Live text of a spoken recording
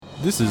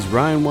This is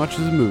Ryan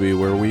Watches a Movie,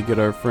 where we get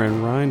our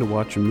friend Ryan to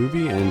watch a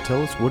movie and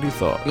tell us what he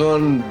thought.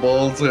 Going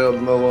balls out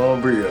in the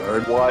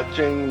lumberyard.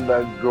 Watching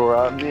the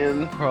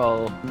Grunion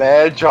crawl.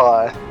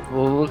 Magi.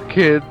 Little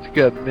kids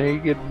got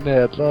naked and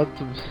had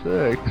lots of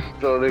sex.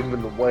 Don't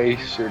even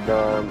waste your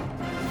time.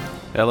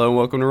 Hello and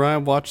welcome to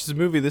Ryan Watches a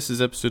Movie. This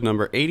is episode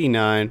number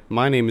 89.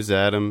 My name is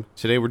Adam.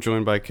 Today we're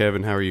joined by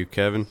Kevin. How are you,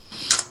 Kevin?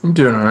 I'm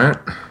doing alright.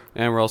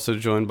 And we're also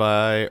joined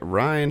by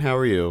Ryan. How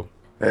are you?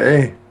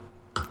 Hey.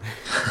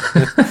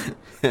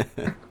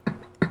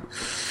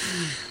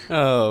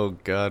 Oh,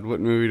 God.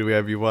 What movie do we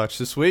have you watch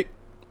this week?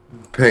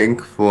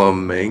 Pink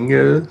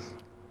Flamingos.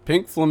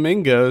 Pink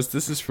Flamingos.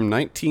 This is from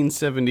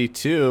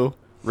 1972.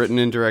 Written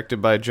and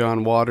directed by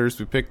John Waters.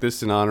 We picked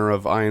this in honor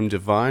of I Am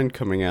Divine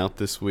coming out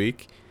this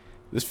week.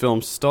 This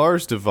film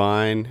stars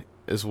Divine,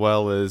 as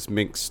well as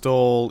Mink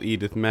Stole,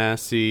 Edith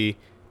Massey,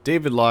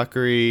 David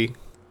Lochary,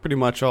 pretty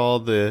much all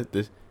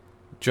the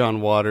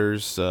John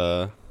Waters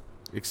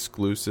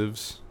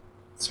exclusives.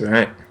 That's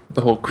right.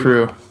 The whole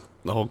crew.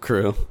 The whole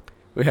crew.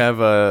 We have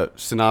a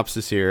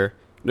synopsis here.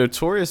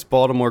 Notorious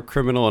Baltimore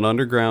criminal and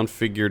underground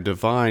figure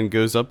Divine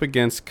goes up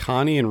against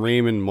Connie and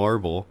Raymond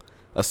Marble,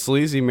 a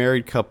sleazy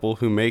married couple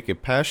who make a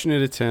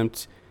passionate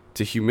attempt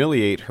to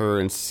humiliate her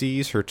and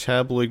seize her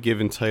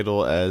tabloid-given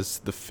title as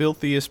the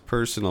filthiest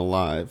person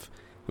alive.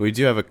 And we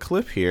do have a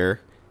clip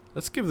here.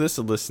 Let's give this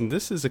a listen.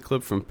 This is a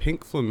clip from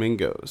Pink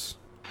Flamingos.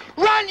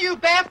 Run, you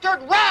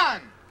bastard,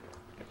 run!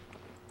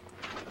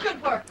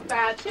 Good work,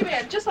 Babs. He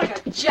ran just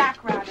like a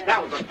jackrabbit.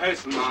 That was a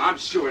person, Ma. I'm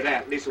sure of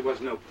that. At least it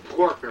wasn't no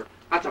porker.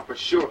 I thought for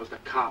sure it was the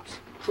cops.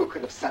 Who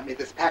could have sent me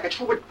this package?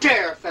 Who would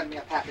dare send me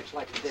a package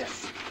like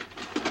this?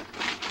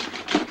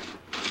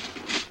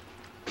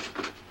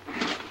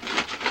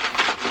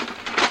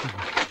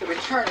 The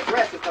return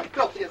address is the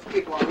filthiest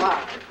people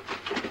alive.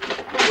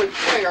 Who would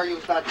dare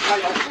use that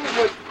title?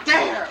 Who would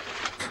dare?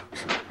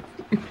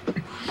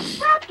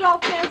 Crap, doll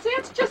fancy.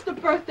 It's just a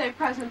birthday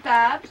present,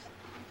 Babs.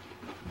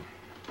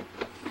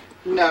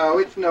 No,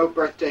 it's no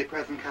birthday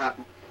present,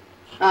 Cotton.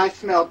 I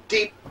smell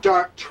deep,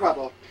 dark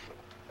trouble.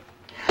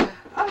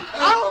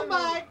 Oh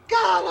my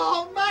God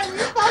almighty!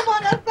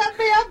 Someone has sent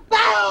me a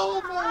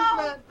bowel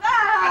movement!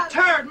 A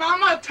turd,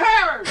 Mama, a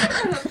turd!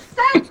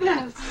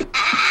 Sadness.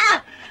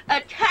 Ah,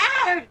 a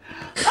turd!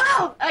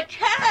 Oh, a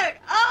turd!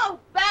 Oh,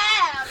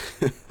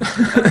 Babs!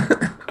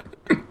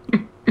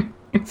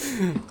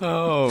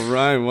 Oh,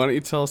 Ryan, why don't you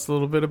tell us a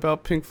little bit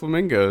about Pink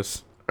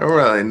Flamingos? I don't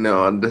really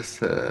know.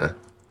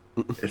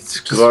 It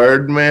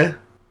scarred me.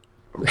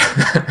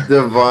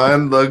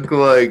 Divine looked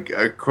like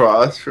a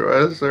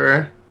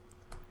cross-dresser.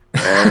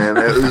 And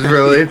it was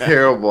really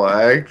terrible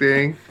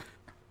acting.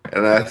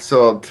 And I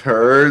saw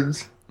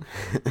turds.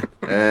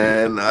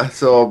 And I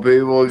saw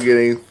people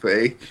getting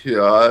fake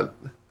shot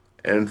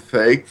and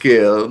fake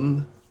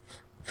killed.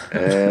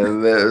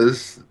 And that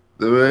was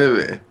the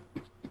movie.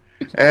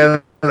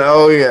 And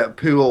oh yeah,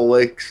 people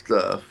lick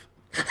stuff.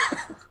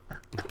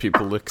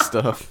 People lick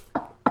stuff.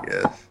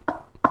 Yes.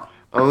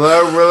 I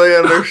don't really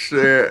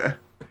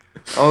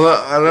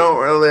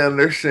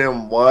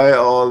understand why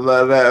all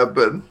that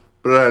happened,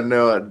 but I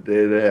know it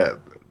did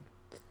happen.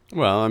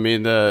 Well, I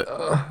mean,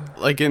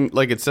 like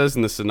it says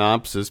in the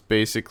synopsis,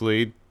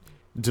 basically,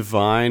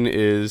 Divine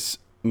is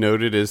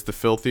noted as the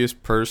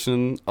filthiest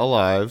person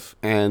alive,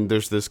 and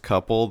there's this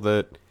couple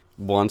that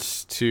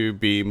wants to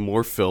be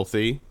more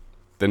filthy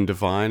than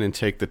Divine and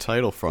take the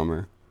title from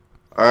her.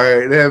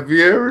 Alright, have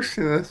you ever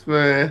seen this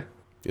movie?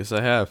 Yes,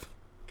 I have.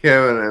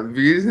 Kevin, have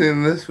you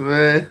seen this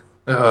movie?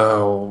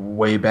 Oh,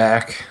 way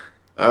back.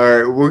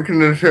 Alright, we're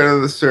gonna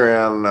turn this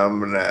around and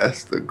I'm gonna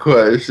ask the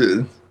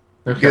questions.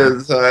 Okay.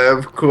 Because I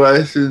have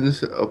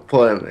questions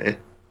aplenty.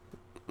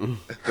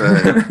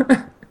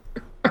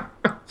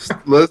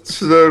 Let's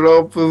start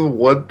off with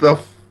what the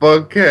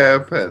fuck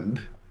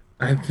happened.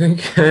 I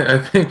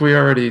think we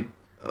already.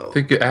 I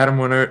think Adam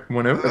went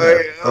over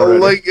that.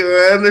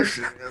 I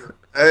understand.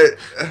 I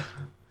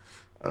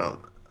don't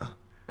know.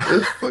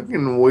 It's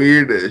fucking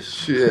weird as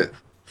shit.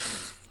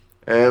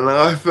 And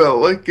I felt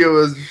like it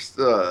was just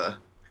a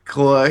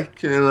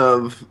collection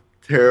of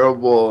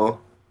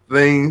terrible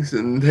things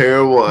and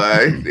terrible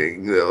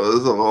acting that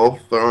was all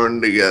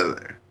thrown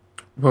together.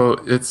 Well,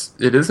 it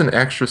is an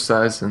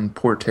exercise in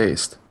poor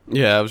taste.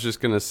 Yeah, I was just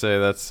gonna say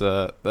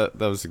that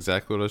was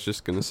exactly what I was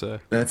just gonna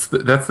say. That's the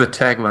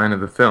tagline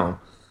of the film.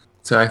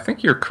 So I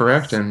think you're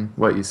correct in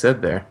what you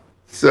said there.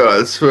 So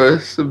it's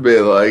supposed to be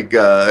like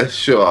a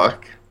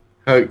shock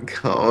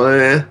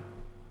comedy.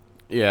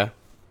 Yeah.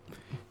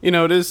 You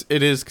know, it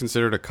is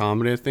considered a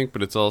comedy, I think,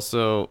 but it's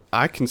also,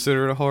 I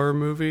consider it a horror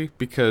movie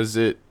because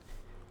I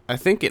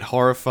think it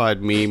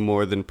horrified me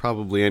more than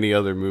probably any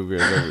other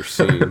movie I've ever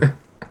seen.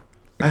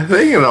 I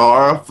think it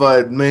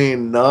horrified me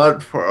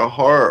not for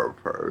horror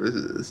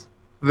purposes.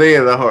 I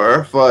think it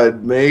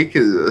horrified me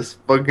because it was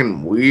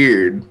fucking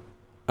weird.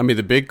 I mean,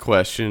 the big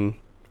question,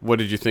 what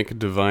did you think of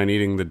Divine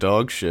eating the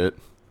dog shit?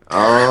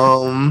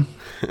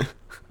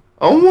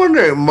 I'm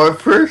wondering, my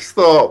first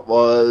thought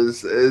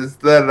is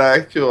that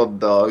actual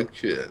dog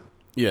shit?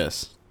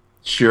 Yes.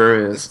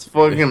 Sure is. It's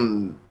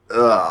fucking,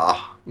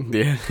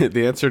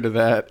 The answer to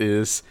that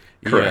is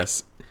Correct.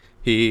 yes.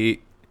 He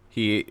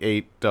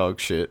ate dog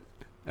shit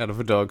out of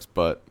a dog's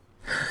butt.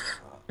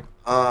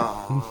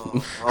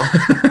 Oh.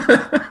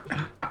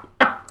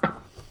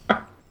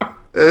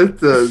 It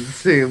doesn't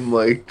seem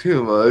like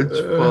too much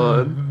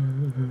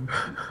fun.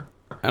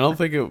 I don't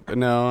think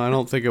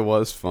it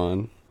was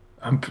fun.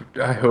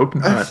 I hope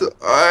not.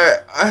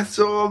 I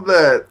saw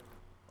that,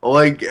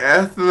 like,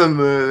 after the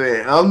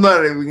movie. I'm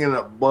not even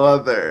gonna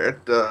bother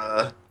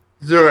to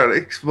try to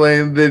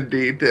explain the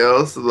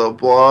details of the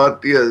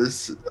plot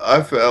because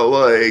I felt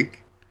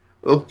like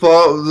the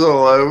plot was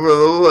all over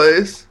the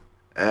place,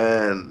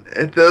 and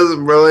it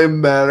doesn't really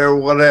matter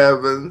what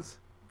happens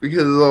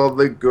because all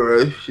the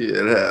gross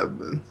shit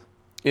happens.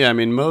 Yeah, I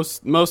mean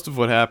most of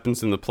what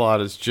happens in the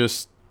plot is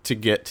just to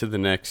get to the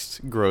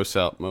next gross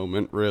out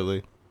moment,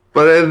 really.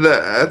 But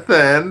at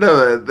the end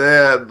of it, they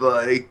had,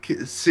 like,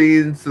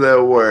 scenes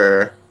that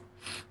were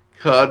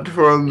cut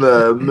from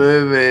the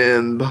movie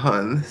and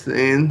behind the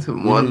scenes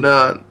and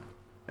whatnot.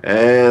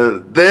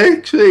 And they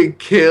actually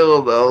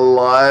killed a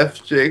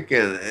live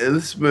chicken in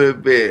this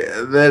movie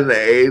and then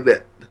ate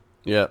it.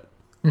 Yep.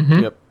 Mm-hmm.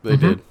 Yep, they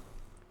did.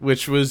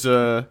 Which was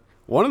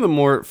one of the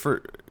more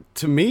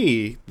to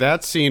me,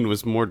 that scene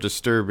was more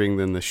disturbing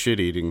than the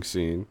shit eating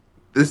scene.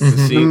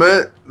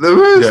 The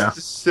most Yeah.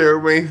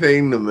 disturbing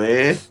thing to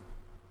me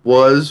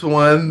was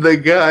when the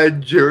guy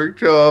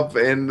jerked off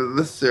into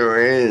the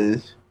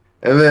syringe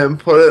and then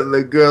put it in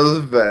the girl's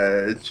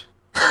vag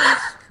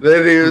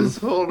that he was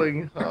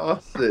holding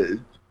hostage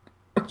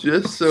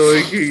just so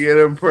he could get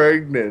her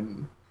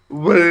pregnant.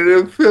 But he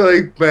didn't feel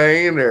like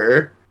banging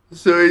her,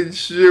 so he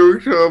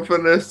jerked off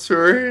in a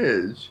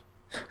syringe.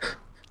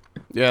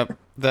 Yeah,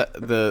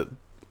 that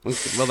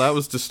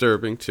was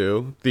disturbing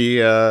too.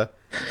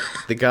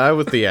 The guy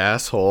with the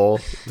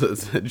asshole,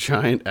 the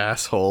giant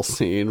asshole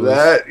scene.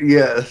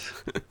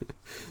 Yes.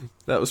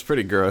 That was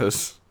pretty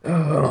gross.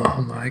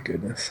 Oh my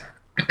goodness.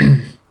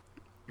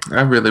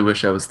 I really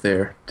wish I was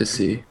there to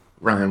see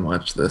Ryan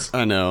watch this.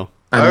 I know.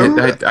 I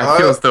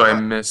feel as though I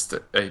missed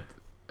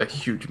a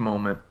huge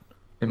moment.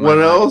 When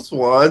I was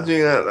watching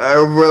it, I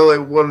really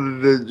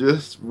wanted to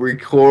just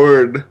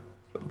record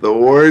the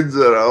words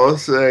that I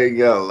was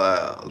saying out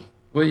loud.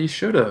 Well, you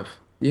should have.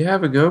 You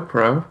have a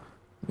GoPro.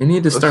 You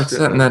need to start shit.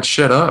 setting that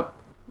shit up.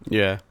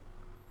 Yeah.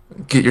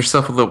 Get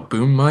yourself a little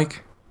boom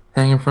mic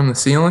hanging from the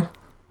ceiling.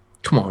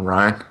 Come on,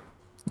 Ryan.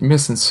 You're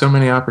missing so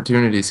many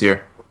opportunities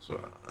here.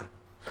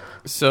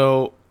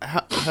 So,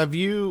 have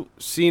you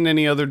seen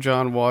any other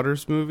John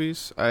Waters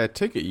movies? I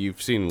take it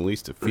you've seen at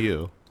least a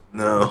few.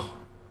 No,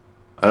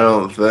 I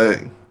don't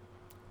think.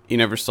 You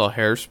never saw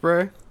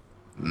Hairspray?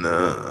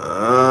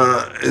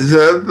 No. Is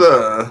that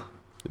the...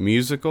 The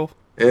musical?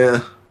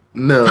 Yeah.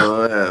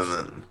 No, I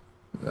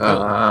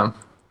haven't.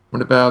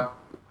 What about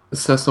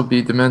Cecil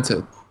B.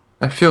 Demented?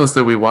 I feel as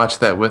though we watched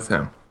that with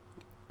him.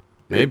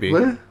 Maybe.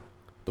 What?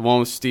 The one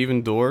with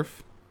Steven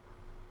Dorff?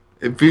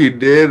 If you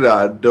did,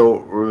 I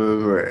don't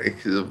remember it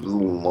because it was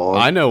long.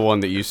 I know one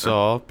that you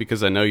saw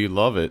because I know you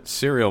love it.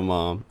 Serial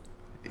Mom.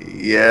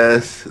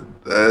 Yes,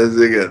 that is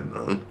a good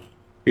one.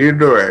 You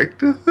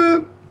directed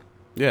it?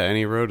 Yeah, and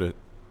he wrote it.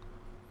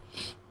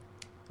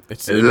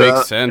 It Is makes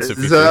that- sense if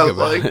you Is think that about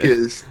like it.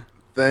 his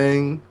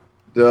thing?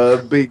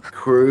 To be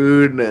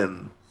crude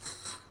and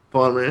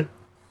funny?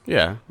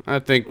 Yeah, I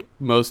think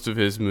most of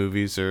his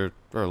movies are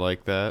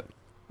like that.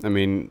 I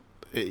mean,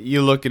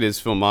 you look at his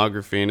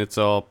filmography and it's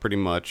all pretty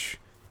much...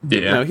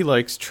 Yeah. No, he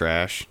likes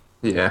trash.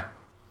 Yeah.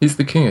 He's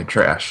the king of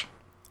trash.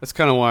 That's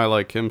kind of why I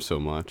like him so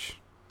much.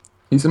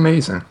 He's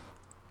amazing.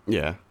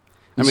 Yeah.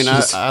 He's I mean,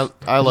 just-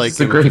 I like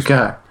He's a him. great just-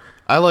 guy.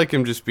 I like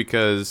him just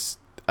because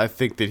I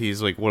think that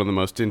he's like one of the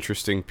most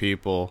interesting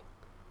people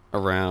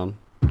around.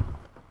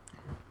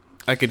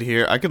 I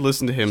could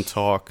listen to him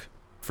talk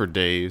for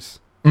days.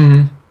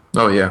 Mm-hmm.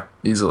 Oh, yeah.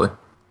 Easily.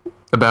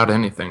 About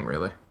anything,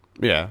 really.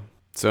 Yeah.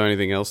 So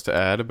anything else to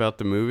add about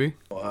the movie?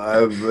 I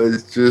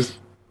was just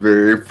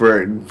very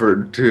frightened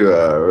for 2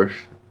 hours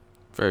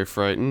Very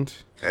frightened.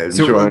 and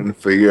So- trying to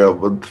figure out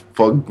what the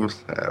fuck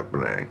was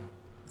happening.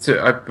 So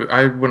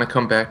I want to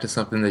come back to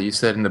something that you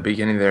said in the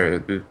beginning there,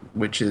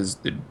 which is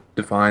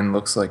Divine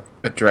looks like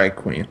a drag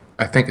queen.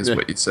 I think is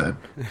what you said.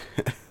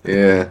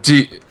 Yeah.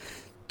 Do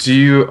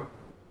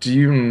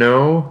you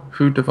know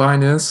who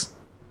Divine is?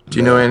 Do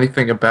you know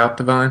anything about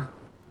Divine?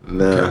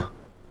 No.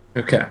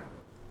 Okay.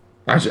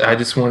 I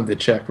just wanted to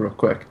check real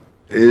quick.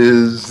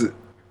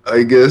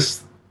 I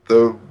guess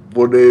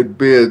would it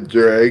be a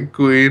drag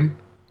queen?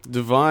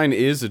 Divine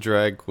is a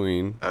drag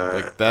queen.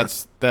 Like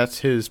that's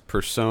his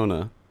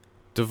persona.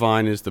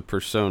 Divine is the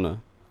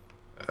persona.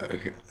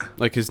 Okay.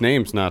 Like his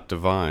name's not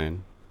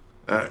Divine,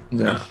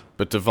 No.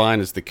 but Divine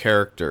is the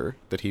character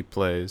that he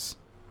plays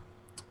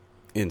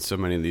in so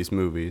many of these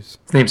movies.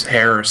 His name's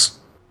Harris.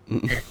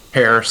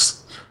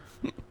 Harris.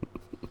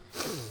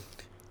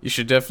 You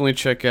should definitely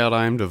check out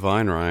I Am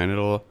Divine, Ryan.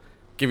 It'll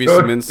give you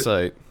some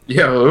insight.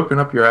 Yeah, it'll open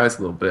up your eyes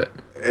a little bit.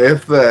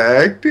 If the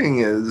acting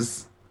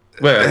is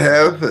Well,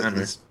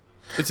 happens,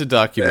 It's a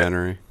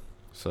documentary,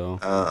 so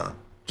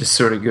just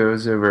sort of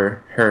goes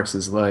over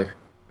Harris's life.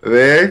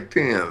 The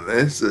acting in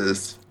this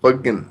is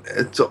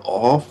it's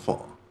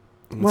awful.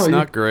 It's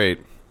not great.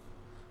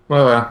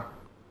 Well,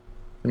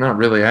 they're not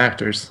really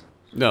actors.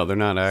 No, they're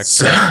not actors.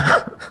 So,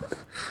 I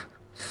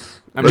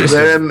But mean,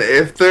 then,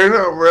 if they're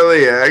not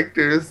really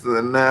actors,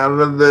 then out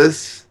of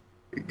this,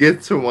 it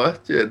gets so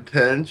much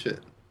attention.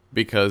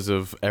 because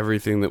of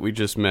everything that we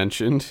just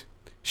mentioned,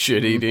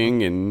 shit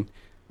eating and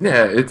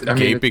yeah, I mean,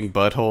 gaping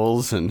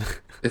buttholes and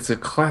it's a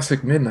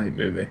classic midnight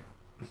movie.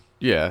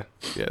 yeah.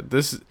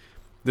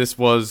 This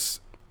was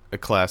a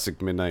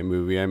classic midnight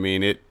movie. I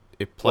mean, it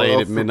played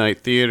Well, at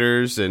midnight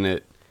theaters, and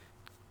it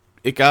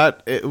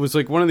was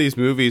like one of these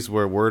movies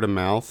where word of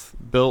mouth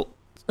built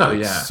Oh,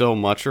 yeah. so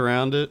much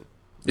around it.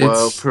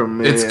 Well, It's, for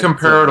me, it's it's,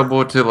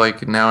 comparable to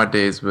like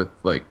nowadays with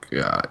like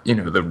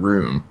The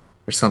Room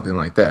or something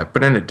like that,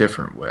 but in a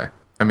different way.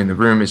 I mean, The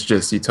Room is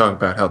just you talk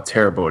about how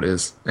terrible it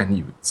is,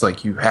 and it's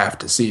like you have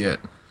to see it.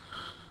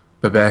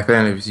 But back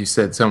then, if you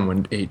said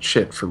someone ate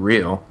shit for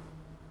real,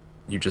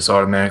 you just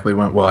automatically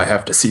went, "Well, I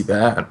have to see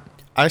that."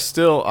 I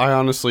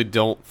honestly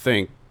don't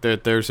think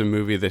that there's a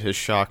movie that has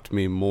shocked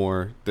me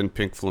more than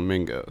Pink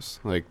Flamingos.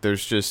 Like,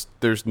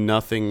 there's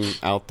nothing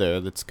out there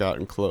that's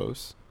gotten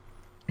close.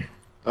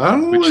 I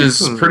don't Which like is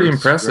some pretty of the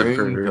impressive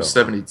screen for tone.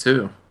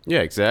 72. Yeah,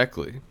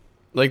 exactly.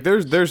 Like,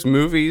 there's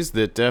movies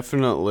that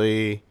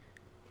definitely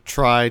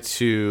try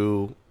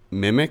to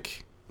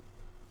mimic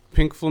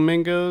Pink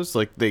Flamingos.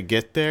 Like, they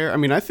get there. I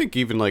mean, I think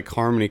even like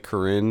Harmony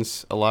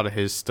Korine's, a lot of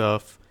his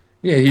stuff.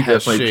 Yeah, he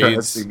Has definitely tries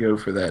shades. to go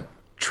for that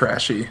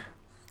trashy.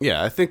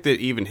 Yeah, I think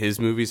that even his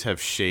movies have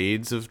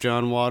shades of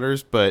John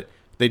Waters, but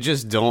they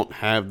just don't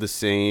have the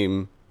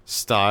same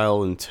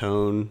style and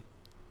tone.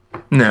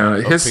 No,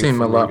 his Pink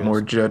seem a lot Flamingos.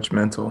 more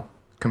judgmental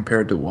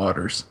compared to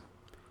Waters.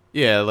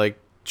 Yeah, like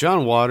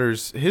John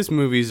Waters, his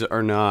movies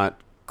are not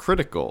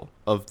critical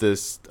of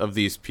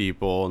these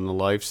people and the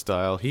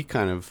lifestyle. He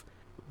kind of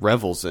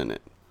revels in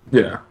it.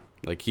 Yeah.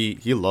 Like he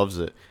loves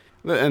it.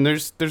 And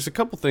there's a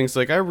couple things,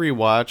 like I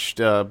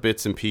rewatched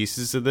bits and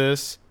pieces of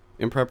this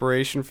in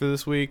preparation for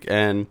this week,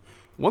 and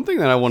one thing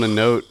that I want to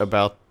note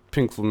about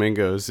Pink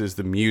Flamingos is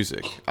the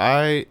music.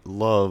 I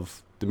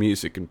love the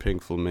music in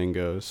Pink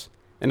Flamingos,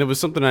 and it was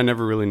something I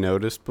never really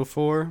noticed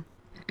before.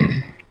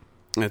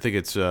 I think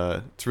it's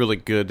really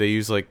good. They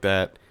use like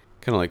that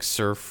kind of like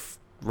surf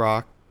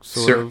rock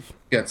sort of.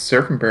 Got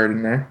Surfing Bird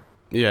in there.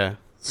 Yeah.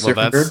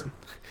 Surfing Bird?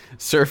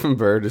 Surfing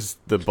Bird is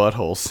the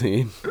butthole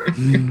scene.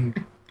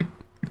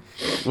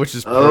 Which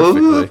is Oh,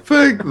 the perfectly.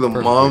 fact the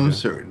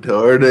mom's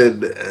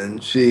retarded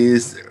and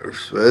she's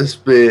supposed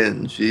to be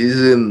and she's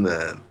in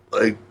that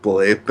like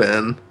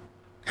playpen,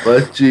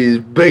 but she's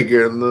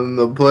bigger than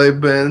the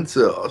playpen,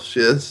 so she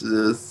has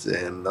to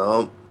stand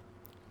up.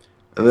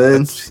 And then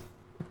That's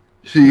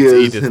she that's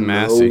goes Edith in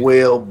Massey. a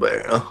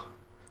wheelbarrow.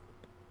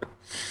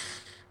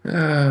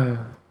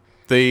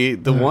 The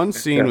one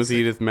scene with classic.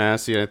 Edith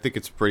Massey, and I think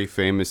it's a pretty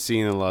famous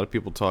scene that a lot of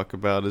people talk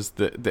about, is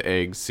the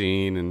egg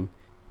scene, and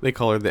they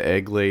call her the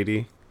egg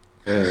lady,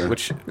 Yeah.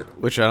 which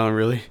I don't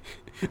really,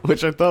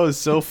 which I thought was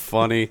so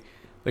funny.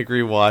 Like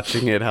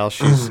rewatching it, how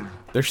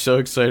they're so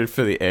excited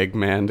for the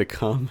Eggman to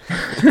come.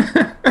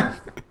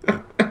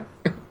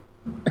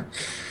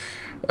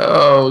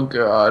 Oh,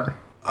 God.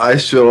 I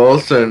should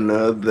also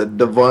know that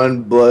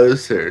Devon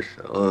blows her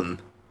son.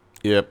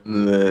 Yep,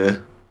 Nah,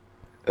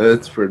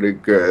 that's pretty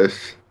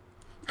gross.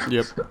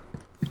 yep,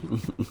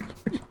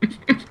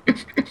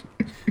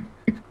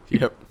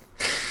 yep.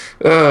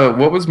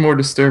 What was more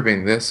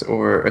disturbing, this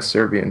or a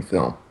Serbian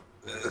film?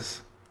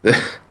 Yes.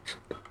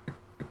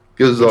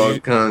 Because all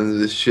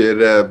kinds of shit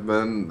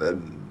happened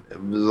and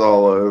it was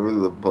all over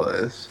the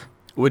place.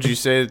 Would you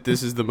say that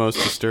this is the most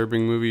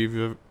disturbing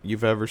movie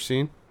you've ever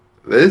seen?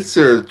 This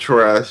are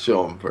trash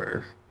on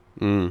first.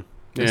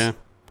 Yeah.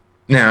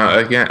 Now,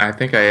 again, I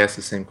think I asked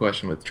the same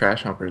question with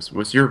Trash Humpers.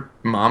 Was your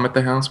mom at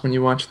the house when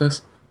you watched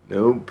this?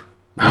 Nope.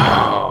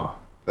 Oh,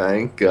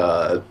 Thank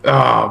God.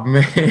 oh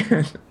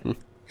man.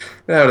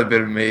 That would have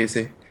been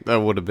amazing. That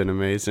would have been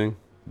amazing.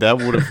 That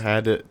would have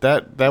had to,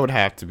 that would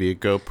have to be a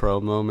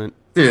GoPro moment.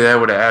 Dude, that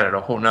would have added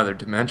a whole nother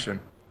dimension.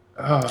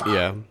 Oh.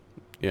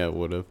 Yeah, it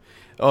would have.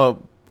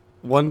 Oh,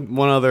 one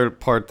other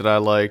part that I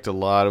liked a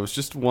lot. It was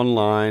just one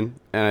line,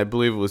 and I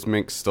believe it was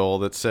Mink Stoll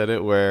that said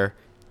it, where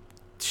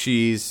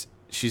she's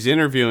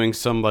interviewing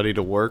somebody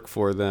to work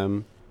for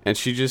them, and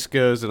she just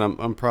goes, and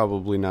I'm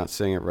probably not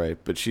saying it right,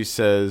 but she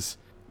says,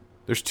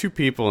 "There's two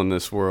people in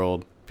this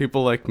world."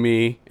 People like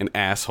me and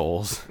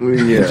assholes.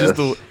 Yes.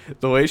 Just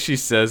the way she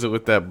says it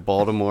with that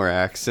Baltimore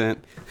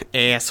accent.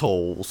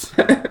 Assholes.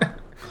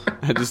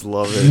 I just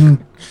love it.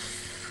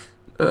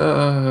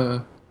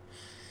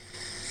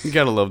 You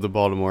gotta love the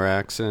Baltimore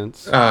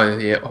accents. Oh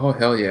yeah. Oh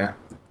hell yeah.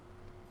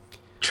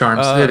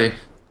 Charm City.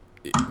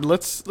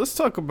 Let's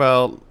talk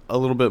about a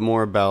little bit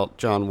more about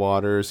John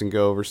Waters and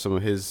go over some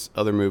of his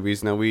other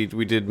movies. Now we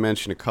did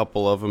mention a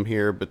couple of them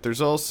here, but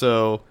there's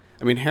also,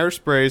 I mean,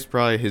 Hairspray is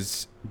probably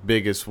his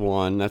biggest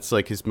one. That's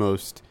like his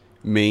most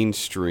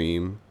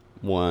mainstream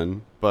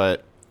one.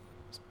 But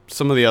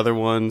some of the other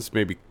ones,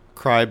 maybe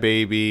Cry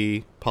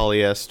Baby,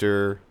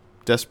 Polyester,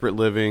 Desperate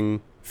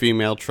Living,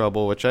 Female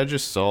Trouble, which I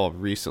just saw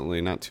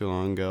recently, not too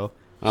long ago.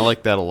 I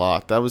like that a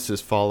lot. That was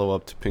his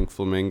follow-up to Pink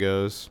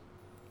Flamingos.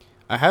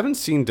 I haven't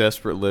seen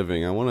Desperate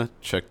Living. I want to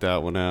check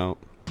that one out.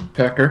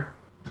 Pecker.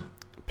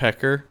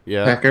 Pecker?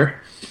 Yeah.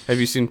 Pecker. Have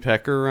you seen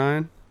Pecker,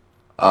 Ryan?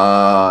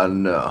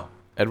 No.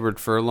 Edward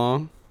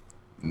Furlong?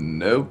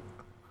 Nope.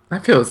 I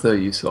feel as though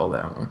you saw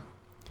that one.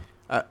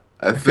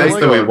 I feel think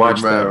like I we would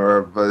watched that.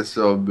 remember if I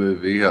saw a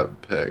movie called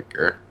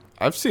Pecker.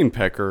 I've seen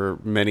Pecker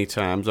many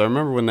times. I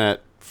remember when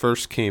that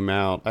first came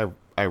out,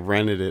 I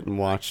rented it and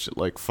watched it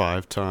like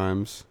 5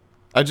 times.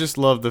 I just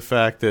love the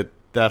fact that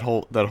that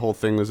whole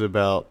thing was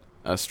about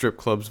strip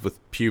clubs with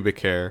pubic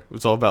hair. It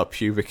was all about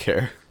pubic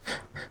hair.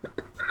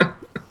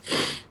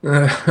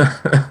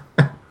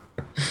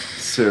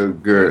 So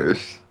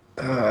gross.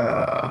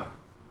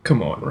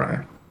 Come on,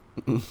 Ryan.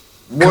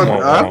 What?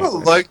 on, I Ryan.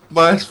 don't like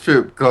my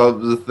strip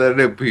clubs with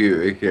any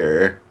pubic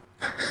hair.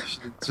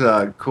 It's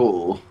not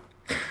cool.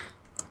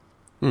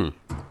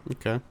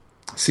 Okay.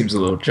 Seems a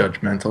little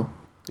judgmental.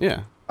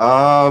 Yeah.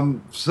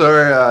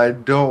 Sorry, I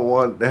don't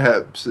want to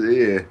hep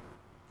C.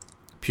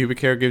 Pubic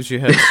hair gives you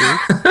hep C?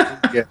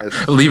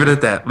 Yes. Leave it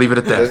at that. Leave it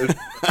at that.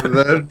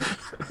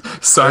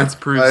 That's Science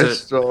proves my it.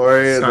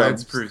 story, and I'm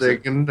Science proves it.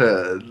 sticking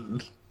to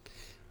it.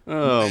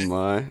 Oh,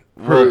 my.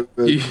 Prove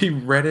it. He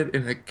read it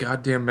in a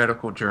goddamn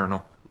medical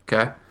journal.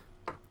 Okay.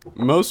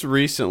 Most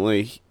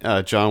recently,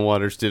 John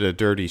Waters did A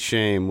Dirty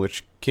Shame,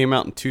 which came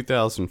out in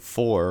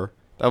 2004.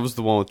 That was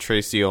the one with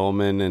Tracy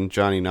Ullman and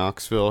Johnny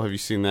Knoxville. Have you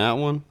seen that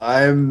one?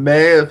 I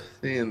may have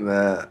seen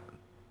that.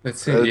 That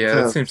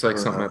seems sounds like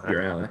something up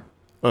your alley.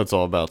 Well, it's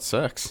all about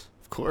sex,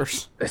 of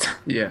course.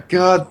 Yeah.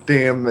 God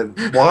damn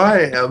it.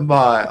 Why am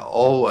I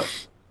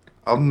always...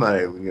 I'm not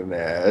even gonna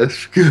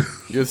ask. You're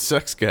the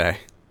sex guy.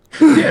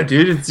 Yeah,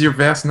 dude, it's your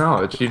vast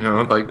knowledge. You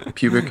know, like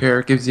pubic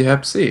hair gives you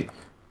hep C.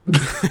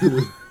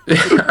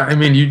 I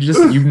mean,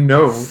 you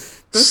know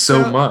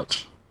so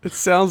much. It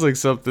sounds like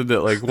something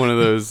that like one of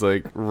those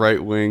like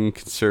right-wing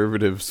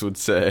conservatives would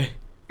say.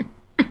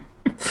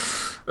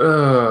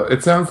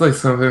 It sounds like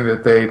something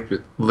that they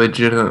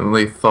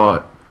legitimately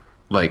thought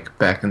like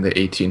back in the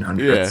 1800s.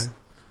 Yeah.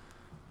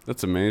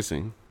 That's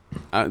amazing.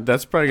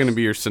 That's probably going to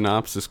be your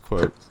synopsis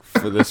quote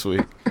for this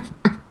week.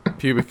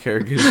 Pubic hair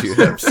gives you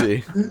hep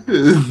C.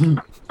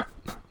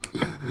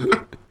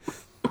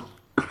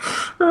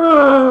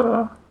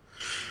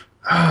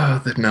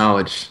 The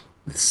knowledge.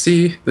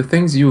 See, the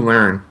things you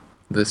learn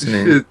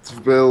listening It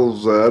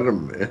spills out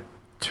of me.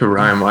 to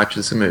Ryan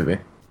watches a movie.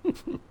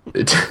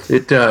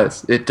 It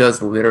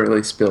does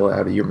literally spill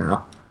out of your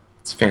mouth.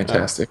 It's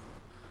fantastic.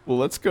 Well,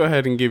 let's go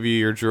ahead and give you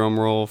your drum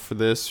roll for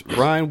this.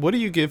 Ryan, what do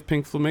you give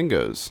Pink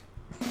Flamingos?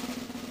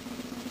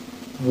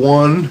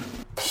 1.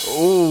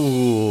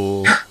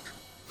 Oh,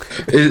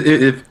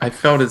 I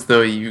felt as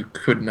though you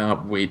could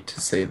not wait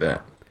to say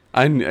that.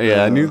 I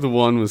knew the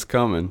one was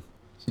coming.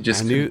 You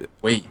just I knew- couldn't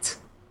wait.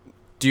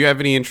 Do you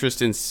have any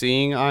interest in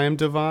seeing I Am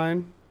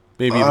Divine?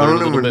 Maybe I learn a don't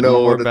little even bit know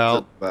more what about.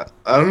 it's about.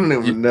 I don't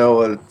even know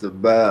what it's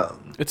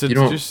about. It's You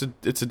don't-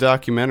 it's a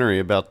documentary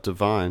about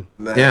Divine.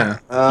 Yeah,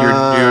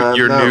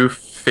 your No. new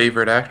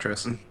favorite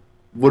actress.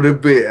 Would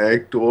it be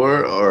actor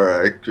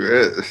or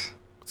actress?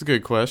 It's a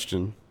good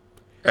question.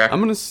 Act-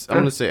 I'm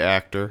gonna say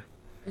actor.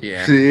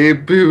 yeah. See,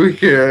 people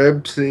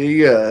can't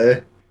see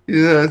guy.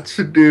 He's not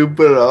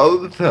stupid all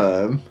the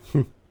time.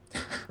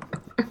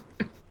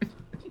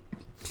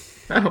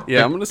 I don't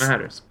Yeah, think I'm it gonna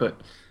matters, but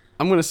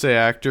I'm going to say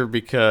actor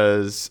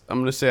because I'm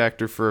going to say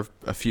actor for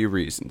a few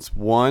reasons.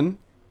 One,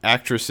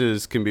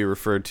 actresses can be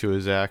referred to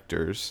as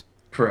actors.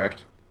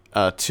 correct.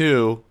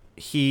 Two,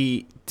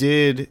 he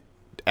did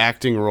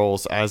acting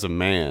roles as a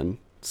man,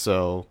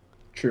 so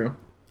True.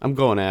 I'm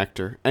going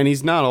actor. And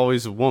he's not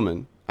always a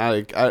woman.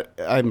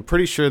 I'm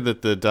pretty sure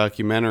that the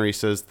documentary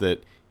says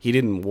that he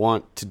didn't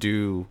want to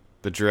do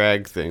the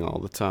drag thing all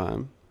the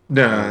time.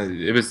 No,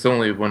 it was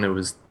only when it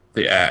was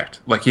the act.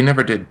 Like, he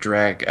never did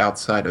drag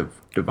outside of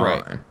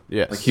Divine. Right.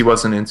 Yes. Like, he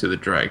wasn't into the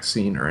drag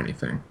scene or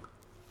anything.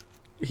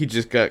 He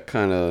just got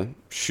kind of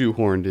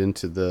shoehorned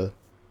into the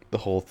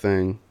whole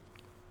thing.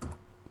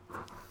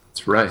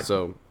 That's right.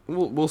 So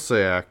we'll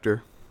say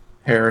actor.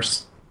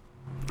 Harris.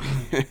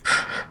 I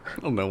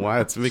don't know why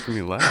it's making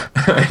me laugh.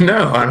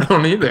 No, I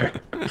don't either.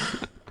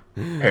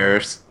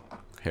 Harris.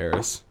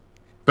 Harris.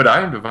 But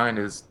I Am Divine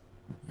is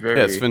very...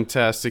 Yeah, it's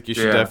fantastic. You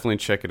should Yeah. definitely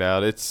check it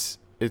out. It's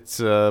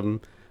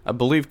I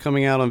believe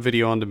coming out on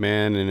video on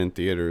demand and in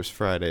theaters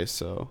Friday,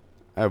 so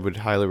I would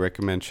highly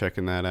recommend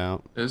checking that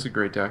out. It is a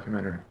great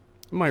documentary.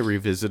 I might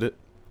revisit it.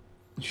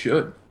 You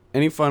should.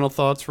 Any final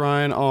thoughts,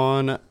 Ryan,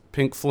 on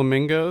Pink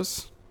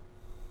Flamingos?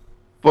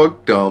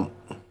 Fuck dump.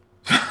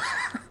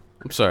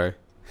 I'm sorry.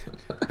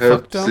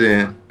 Hep dump?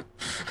 C.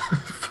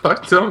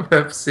 Fuck Dumb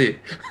FC.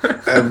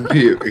 And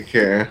pubic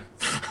hair.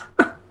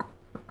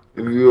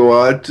 If you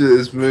watch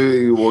this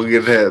movie, you will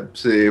get Hep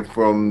C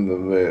from the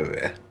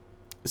movie.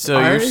 So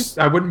you're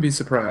I wouldn't be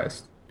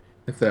surprised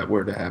if that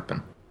were to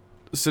happen.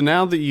 so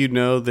now that you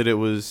know that it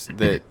was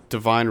that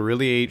Divine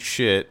really ate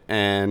shit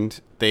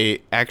and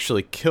they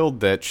actually killed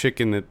that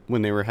chicken that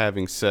when they were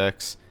having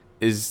sex,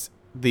 is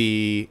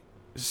the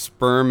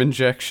sperm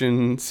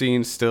injection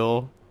scene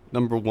still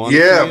number one?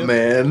 Yeah, for you?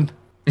 man.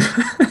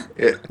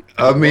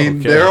 I mean,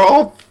 Okay. they're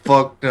all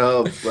fucked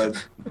up,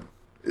 but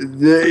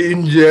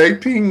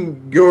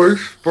injecting your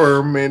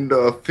sperm into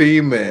a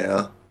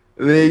female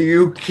that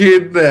you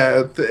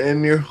kidnapped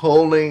and you're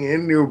holding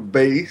in your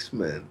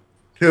basement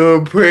to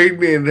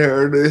impregnate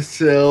her to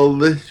sell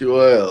the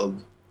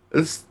child.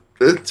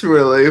 That's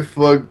really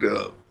fucked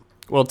up.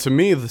 Well, to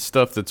me, the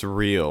stuff that's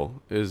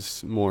real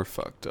is more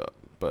fucked up.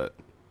 But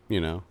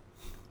you know,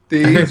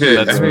 These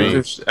That's me.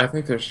 I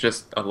think there's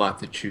just a lot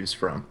to choose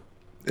from.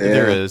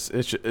 there is.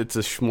 It's a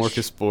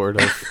smorgasbord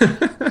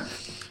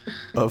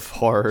of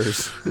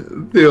horrors.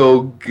 The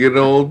old good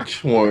old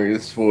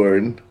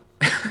smorgasbord.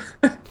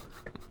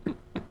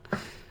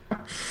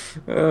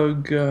 Oh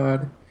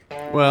God.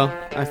 Well,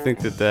 I think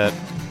that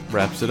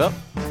wraps it up.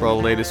 For all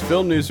the latest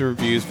film news and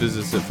reviews,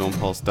 visit us at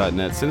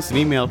filmpulse.net. Send us an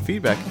email at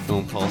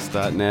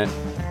feedback@filmpulse.net.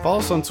 Follow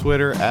us on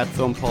Twitter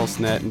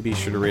 @filmpulsenet, and be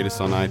sure to rate us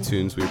on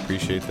iTunes. We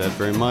appreciate that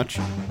very much.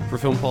 For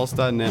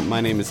filmpulse.net, my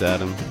name is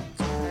Adam,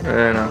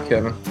 And I'm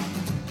Kevin.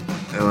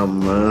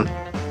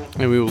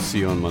 and we will see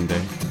you on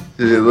Monday.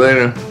 See you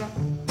later.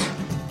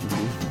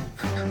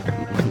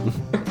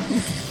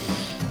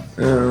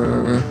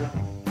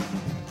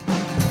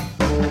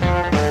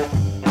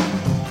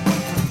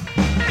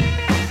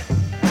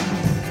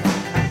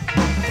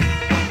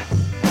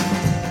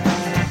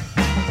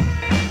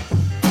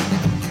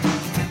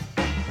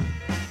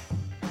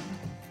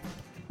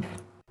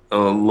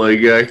 Oh, like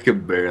I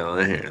could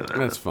barely hear that.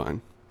 That's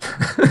fine.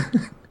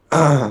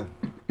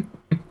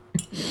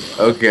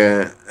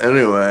 Okay,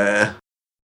 anyway.